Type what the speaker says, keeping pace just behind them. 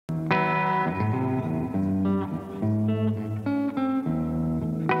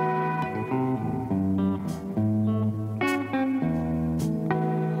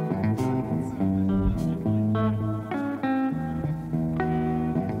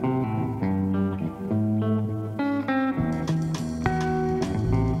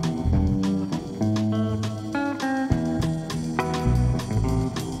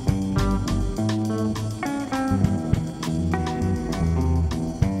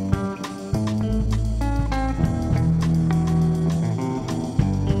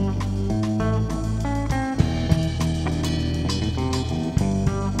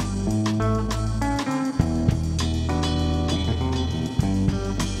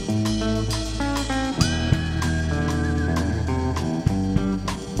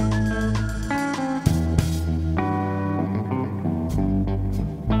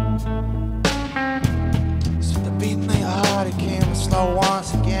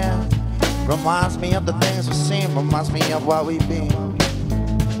again. Reminds me of the things we've seen, reminds me of what we've been.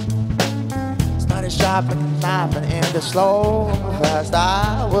 Started shopping and laughing in the slow fast.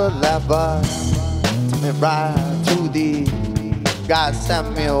 I would laugh, but take me right to the God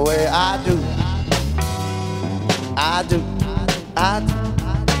sent me away. I do, I do, I do.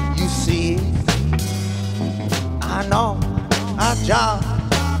 You see, I know, I jump,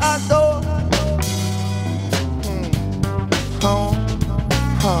 I do.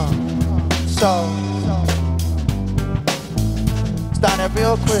 So, started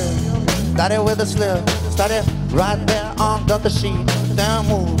real quick, started with a slip, started right there under the sheet, then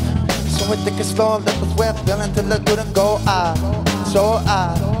move. So we take it slow, let us wet, feeling till it couldn't go out. So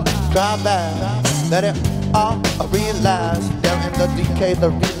I got back, let it all realize. There in the decay,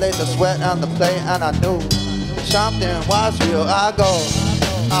 the relay, the sweat and the play, and I knew something was real. I go,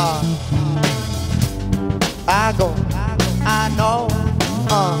 I know.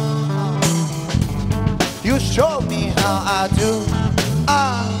 You showed me how I do.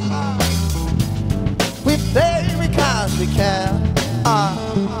 We play because we can.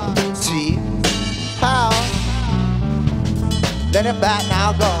 See how. Let it back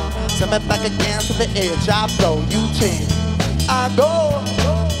now, go. Send me back again to the edge. I blow you team. I go.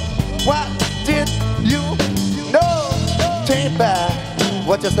 What did you know? Take back.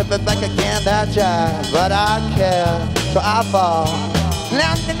 What just slipping back again? That jive, but I care. So I fall.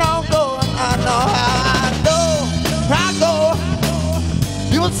 Landing on go. I know how I go,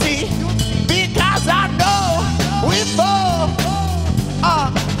 you'll see, because I know we fall.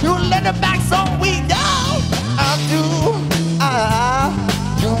 You let it back so we go. I do,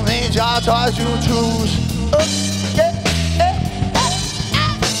 you made your choice, you choose.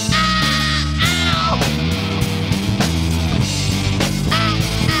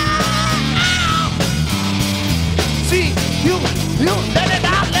 See, you let it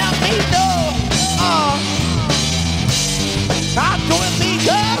out, let me know. I'm doing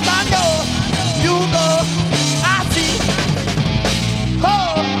because I know you go. I see. Oh,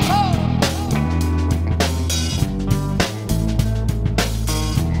 oh.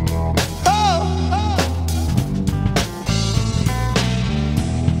 Oh, oh.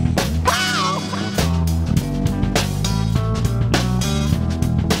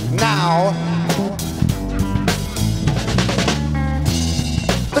 Now,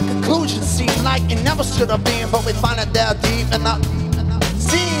 the conclusion seemed like it never should have been, but we find it there deep in the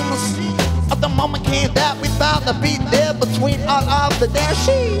seams of the moment came that we found the beat there between all of the damn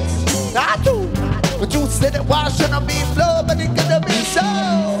sheets. I do, but you said it was shouldn't be flow, but it could have been so.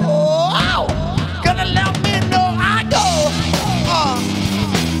 Oh, gonna let me know I go.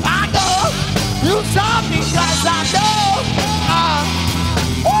 You saw me 'cause I know.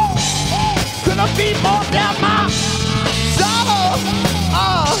 Couldn't be more than my soul.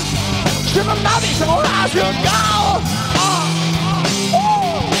 Should've known me, so I should go.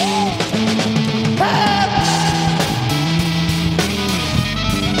 Hey.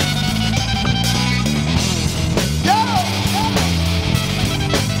 Yo.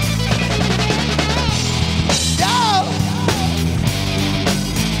 Yo.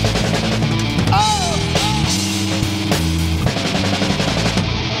 Oh.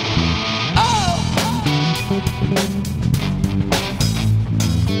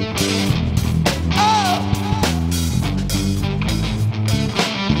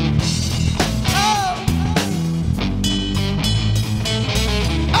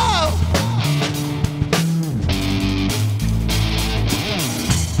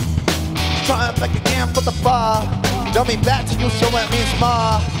 Trying back again for the bar. Don't be back to you, so it means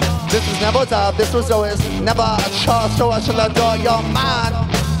more. This was never tough, this was always never a chore, so I shall adore your mind.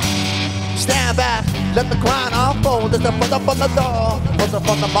 Stand back, let the grind unfold. There's a foot up on the door. Was it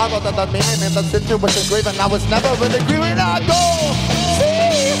from the marvel that the meaning in the situation grieving? I was never really grieving. I go.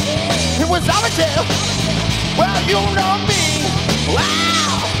 See, it was origin. Well, you know me.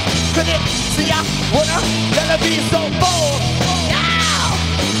 Wow, could it see? I wouldn't let it be so bold.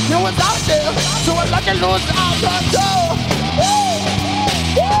 It was out there, so I like to lose all control. Woo!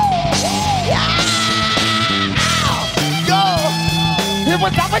 Woo! Yeah! Go! It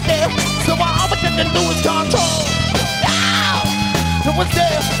was out there, so I always had to lose control. Yeah! It was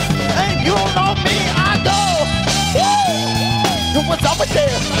there, and you know me, I go. Woo! It was out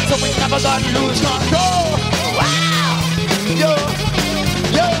there, so we never gonna lose control. Wow! Yo!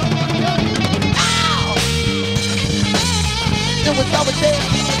 Yo! Ow! It was over there.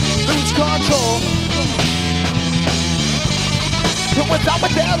 Lose control. It was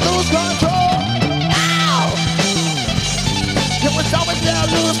always there, lose control. Ow! It was always there,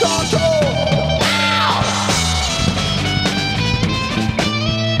 lose control. Ow!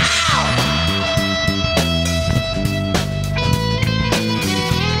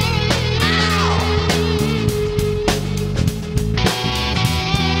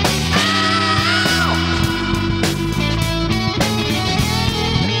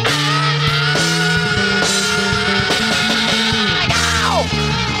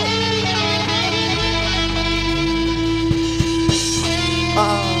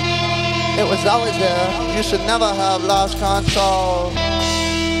 You should never have lost control.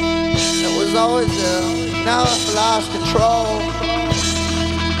 It was always there. Never lost control.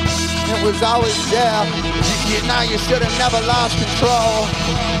 It was always there. Now you should have never lost control.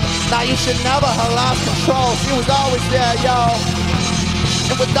 Now you should never have lost control. It was always there, yo.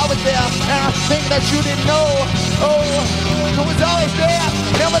 It was always there, and I think that you didn't know. Oh, it was always there.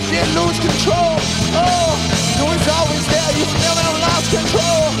 Never did lose control. Oh, it was always there. You should never have lost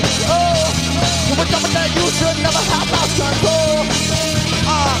control. Oh, it was always there. You should never have lost control.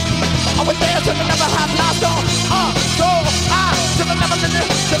 I was there, should have never have lost control. So I should have never been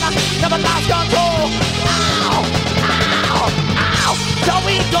there, should have never lost control. Ow, ow, ow. So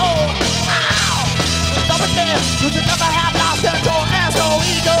we go. Ow. Over there, you should never have lost control, and so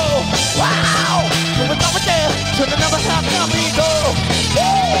we go. Wow, it was over there, should have never have let me go.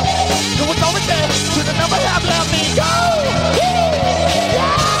 It was over there, should have never have let me go.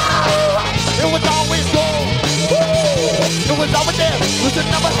 Yeah, it was always go. It was over there, you should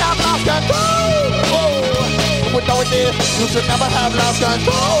never have lost control. It was over there, you should never have lost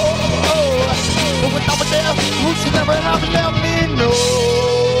control. It was over there, you should never have let me know.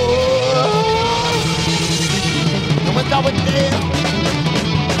 What's up with this?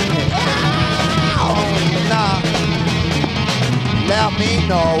 Nah, let me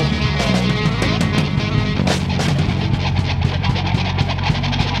know.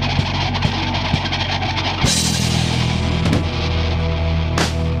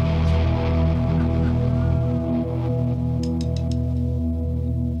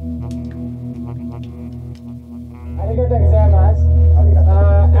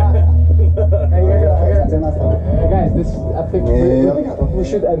 Guys, I think we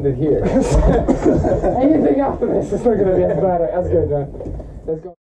should end it here. Anything after this is not going to be as bad. That's good, man. Let's go.